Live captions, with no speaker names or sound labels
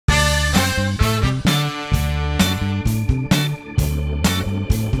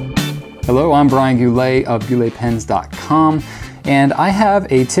Hello, I'm Brian Goulet of gouletpens.com, and I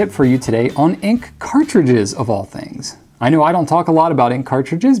have a tip for you today on ink cartridges of all things. I know I don't talk a lot about ink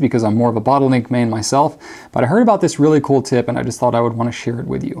cartridges because I'm more of a bottle ink man myself, but I heard about this really cool tip and I just thought I would want to share it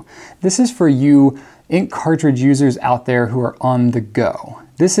with you. This is for you ink cartridge users out there who are on the go.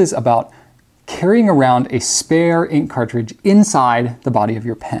 This is about carrying around a spare ink cartridge inside the body of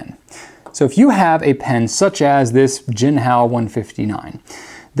your pen. So if you have a pen such as this Jinhao 159,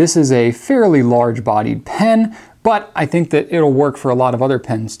 this is a fairly large bodied pen, but I think that it'll work for a lot of other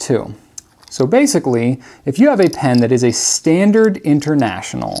pens too. So basically, if you have a pen that is a standard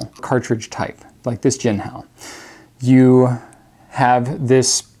international cartridge type, like this Jinhao, you have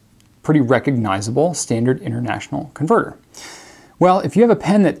this pretty recognizable standard international converter. Well, if you have a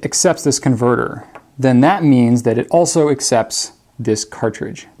pen that accepts this converter, then that means that it also accepts this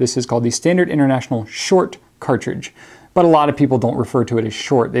cartridge. This is called the Standard International Short Cartridge, but a lot of people don't refer to it as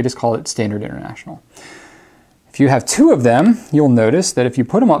short, they just call it Standard International. If you have two of them, you'll notice that if you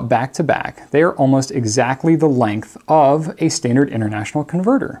put them up back to back, they are almost exactly the length of a Standard International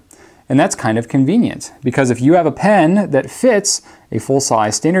converter. And that's kind of convenient, because if you have a pen that fits a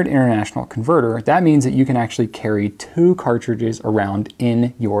full-size Standard International converter, that means that you can actually carry two cartridges around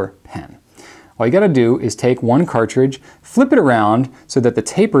in your pen. All you gotta do is take one cartridge, flip it around so that the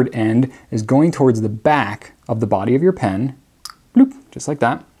tapered end is going towards the back of the body of your pen, bloop, just like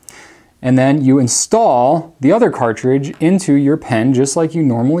that. And then you install the other cartridge into your pen just like you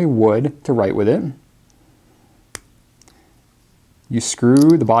normally would to write with it. You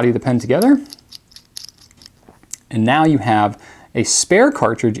screw the body of the pen together, and now you have a spare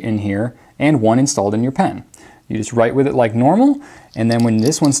cartridge in here and one installed in your pen. You just write with it like normal, and then when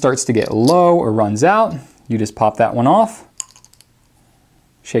this one starts to get low or runs out, you just pop that one off,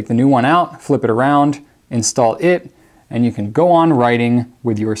 shake the new one out, flip it around, install it, and you can go on writing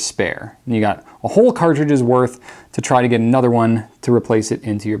with your spare. And you got a whole cartridge's worth to try to get another one to replace it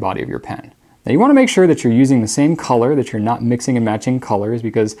into your body of your pen. Now you want to make sure that you're using the same color, that you're not mixing and matching colors,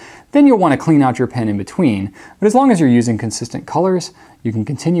 because then you'll want to clean out your pen in between. But as long as you're using consistent colors, you can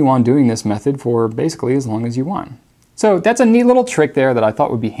continue on doing this method for basically as long as you want. So that's a neat little trick there that I thought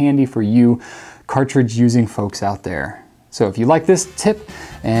would be handy for you cartridge using folks out there. So if you like this tip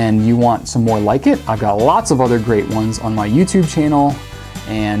and you want some more like it, I've got lots of other great ones on my YouTube channel,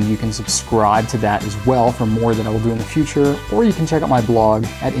 and you can subscribe to that as well for more that I will do in the future, or you can check out my blog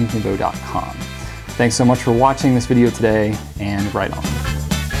at inknivo.com. Thanks so much for watching this video today, and write on.